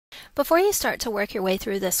Before you start to work your way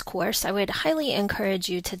through this course, I would highly encourage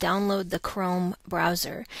you to download the Chrome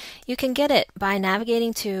browser. You can get it by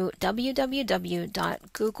navigating to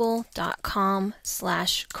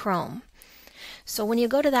www.google.com/Chrome. So when you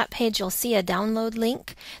go to that page, you'll see a download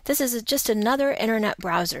link. This is just another internet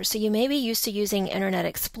browser. So you may be used to using Internet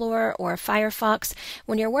Explorer or Firefox.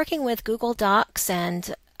 When you're working with Google Docs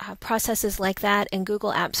and processes like that in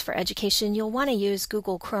Google Apps for Education, you'll want to use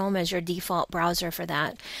Google Chrome as your default browser for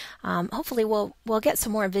that. Hopefully we'll get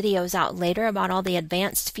some more videos out later about all the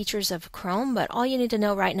advanced features of Chrome, but all you need to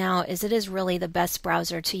know right now is it is really the best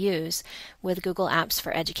browser to use with Google Apps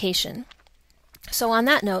for Education. So on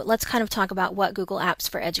that note, let's kind of talk about what Google Apps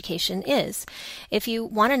for Education is. If you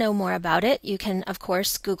want to know more about it, you can, of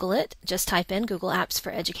course, Google it. Just type in Google Apps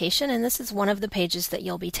for Education, and this is one of the pages that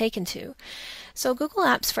you'll be taken to. So Google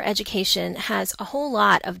Apps for Education has a whole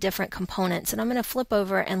lot of different components, and I'm going to flip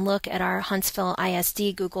over and look at our Huntsville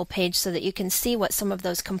ISD Google page so that you can see what some of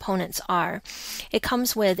those components are. It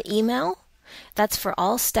comes with email. That's for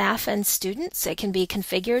all staff and students. It can be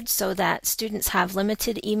configured so that students have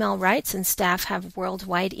limited email rights and staff have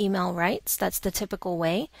worldwide email rights. That's the typical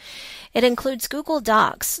way. It includes Google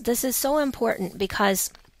Docs. This is so important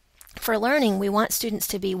because for learning, we want students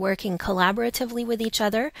to be working collaboratively with each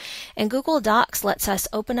other, and Google Docs lets us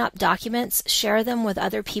open up documents, share them with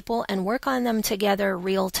other people, and work on them together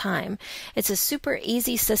real time. It's a super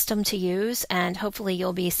easy system to use, and hopefully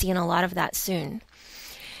you'll be seeing a lot of that soon.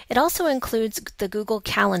 It also includes the Google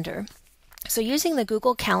Calendar. So using the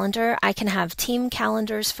Google Calendar, I can have team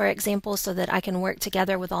calendars, for example, so that I can work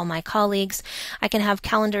together with all my colleagues. I can have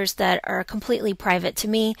calendars that are completely private to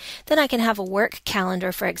me. Then I can have a work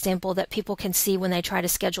calendar, for example, that people can see when they try to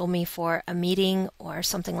schedule me for a meeting or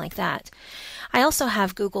something like that. I also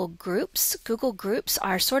have Google Groups. Google Groups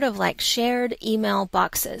are sort of like shared email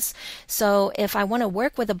boxes. So if I want to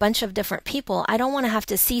work with a bunch of different people, I don't want to have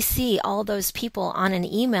to CC all those people on an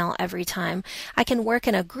email every time. I can work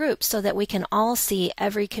in a group so that we can all see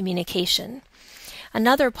every communication.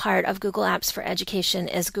 Another part of Google Apps for Education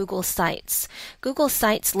is Google Sites. Google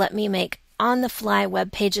Sites let me make on-the-fly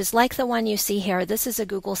web pages like the one you see here. This is a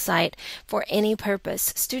Google site for any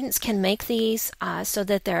purpose. Students can make these so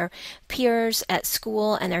that their peers at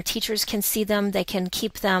school and their teachers can see them. They can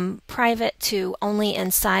keep them private to only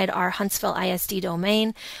inside our Huntsville ISD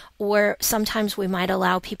domain, or sometimes we might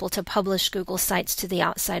allow people to publish Google Sites to the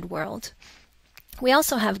outside world. We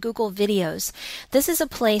also have Google Videos. This is a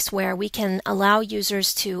place where we can allow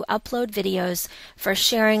users to upload videos for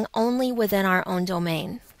sharing only within our own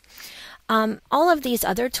domain. All of these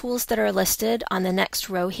other tools that are listed on the next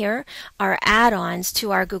row here are add-ons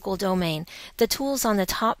to our Google domain. The tools on the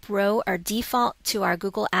top row are default to our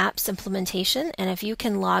Google Apps implementation, and if you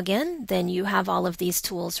can log in, then you have all of these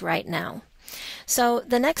tools right now. So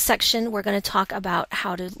the next section, we're going to talk about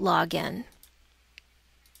how to log in.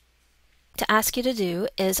 To ask you to do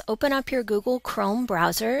is open up your Google Chrome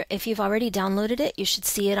browser. If you've already downloaded it, you should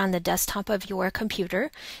see it on the desktop of your computer.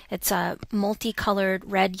 It's a multicolored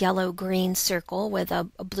red, yellow, green circle with a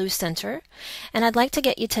blue center. And I'd like to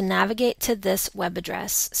get you to navigate to this web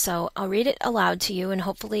address. So I'll read it aloud to you, and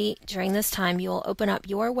hopefully during this time you'll open up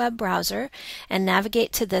your web browser and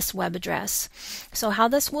navigate to this web address. So how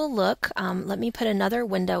this will look, let me put another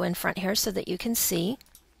window in front here so that you can see.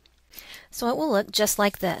 So it will look just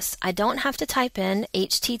like this. I don't have to type in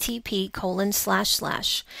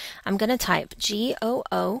http://. I'm going to type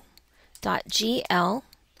goo.gl/Z,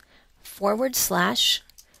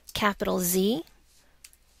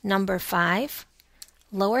 number 5,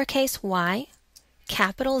 lowercase y,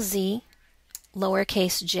 capital Z,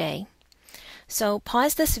 lowercase j. So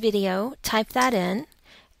pause this video, type that in,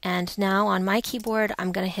 and now on my keyboard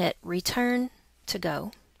I'm going to hit return to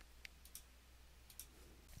go.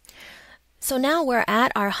 So now we're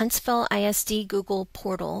at our Huntsville ISD Google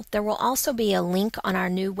portal. There will also be a link on our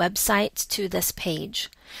new website to this page.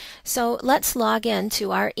 So let's log in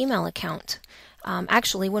to our email account.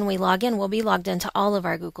 Actually, when we log in, we'll be logged into all of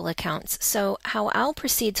our Google accounts. So how I'll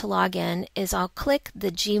proceed to log in is I'll click the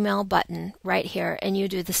Gmail button right here, and you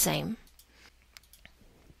do the same.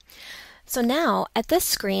 So now, at this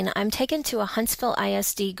screen, I'm taken to a Huntsville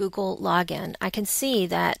ISD Google login. I can see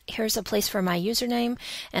that here's a place for my username,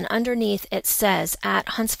 and underneath it says at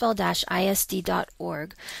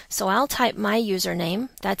huntsville-isd.org. So I'll type my username,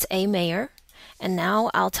 that's A. Mayer, and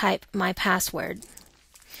now I'll type my password.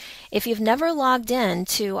 If you've never logged in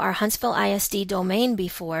to our Huntsville ISD domain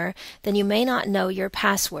before, then you may not know your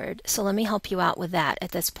password. So let me help you out with that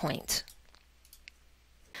at this point.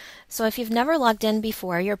 So if you've never logged in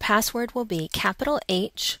before, your password will be capital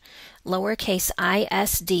H, lowercase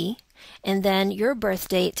ISD, and then your birth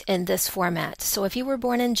date in this format. So if you were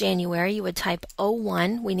born in January, you would type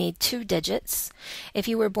 01, we need 2 digits. If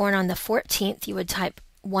you were born on the 14th, you would type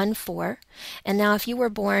 14. And now if you were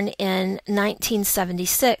born in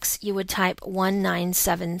 1976, you would type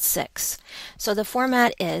 1976. So the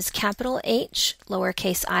format is capital H,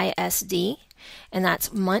 lowercase ISD, and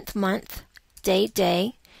that's month, month, day,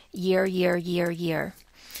 day, year, year, year, year.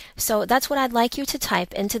 So that's what I'd like you to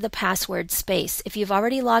type into the password space. If you've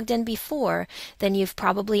already logged in before, then you've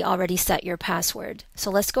probably already set your password.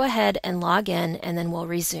 So let's go ahead and log in, and then we'll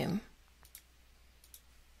resume.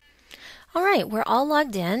 All right, we're all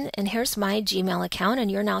logged in, and here's my Gmail account, and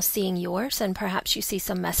you're now seeing yours, and perhaps you see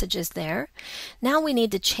some messages there. Now we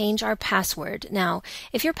need to change our password. Now,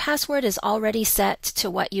 if your password is already set to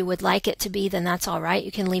what you would like it to be, then that's all right.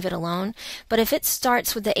 You can leave it alone. But if it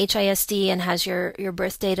starts with the HISD and has your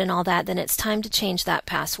birth date and all that, then it's time to change that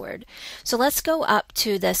password. So let's go up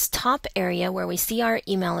to this top area where we see our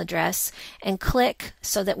email address and click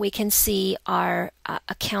so that we can see our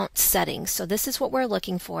account settings. So this is what we're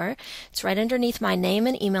looking for. It's right underneath my name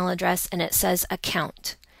and email address, and it says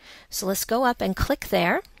account. So let's go up and click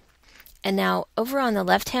there. And now over on the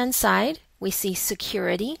left hand side we see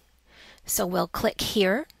security. So we'll click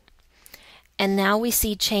here. And now we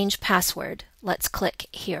see change password. Let's click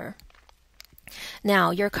here.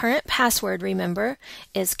 Now your current password, remember,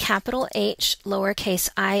 is capital H, lowercase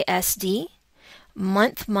ISD,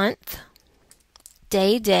 month, month,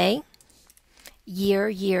 day, day, year,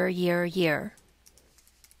 year, year, year.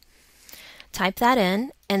 Type that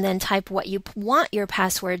in, and then type what you want your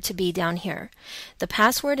password to be down here. The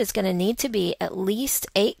password is going to need to be at least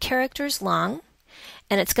 8 characters long,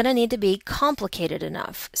 and it's going to need to be complicated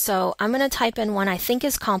enough. So I'm going to type in one I think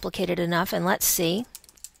is complicated enough, and let's see.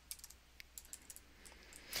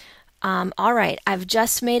 All right, I've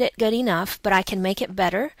just made it good enough, but I can make it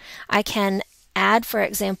better. I can add, for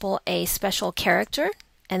example, a special character,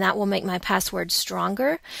 and that will make my password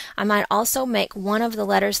stronger. I might also make one of the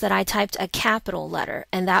letters that I typed a capital letter,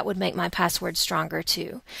 and that would make my password stronger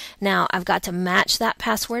too. Now I've got to match that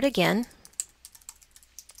password again,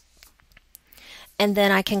 and then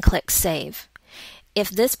I can click Save. If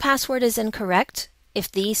this password is incorrect, if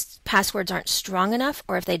these passwords aren't strong enough,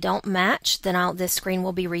 or if they don't match, then this screen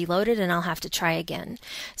will be reloaded and I'll have to try again.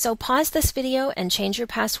 So pause this video and change your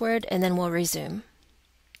password, and then we'll resume.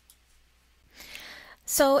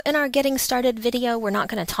 So in our Getting Started video, we're not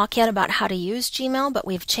going to talk yet about how to use Gmail, but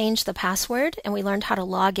we've changed the password and we learned how to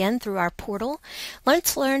log in through our portal.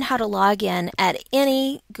 Let's learn how to log in at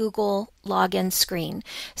any Google login screen.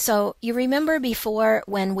 So you remember before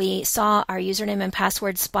when we saw our username and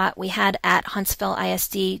password spot, we had at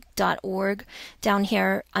huntsvillisd.org down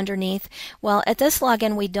here underneath. Well, at this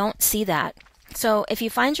login, we don't see that. So if you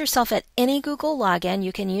find yourself at any Google login,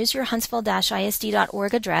 you can use your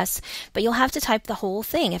huntsville-isd.org address, but you'll have to type the whole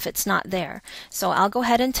thing if it's not there. So I'll go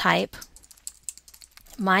ahead and type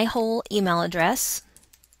my whole email address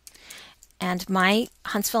and my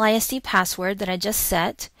Huntsville ISD password that I just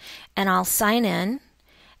set, and I'll sign in,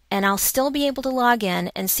 and I'll still be able to log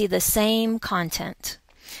in and see the same content.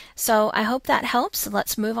 So I hope that helps.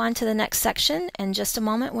 Let's move on to the next section in just a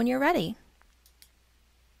moment when you're ready.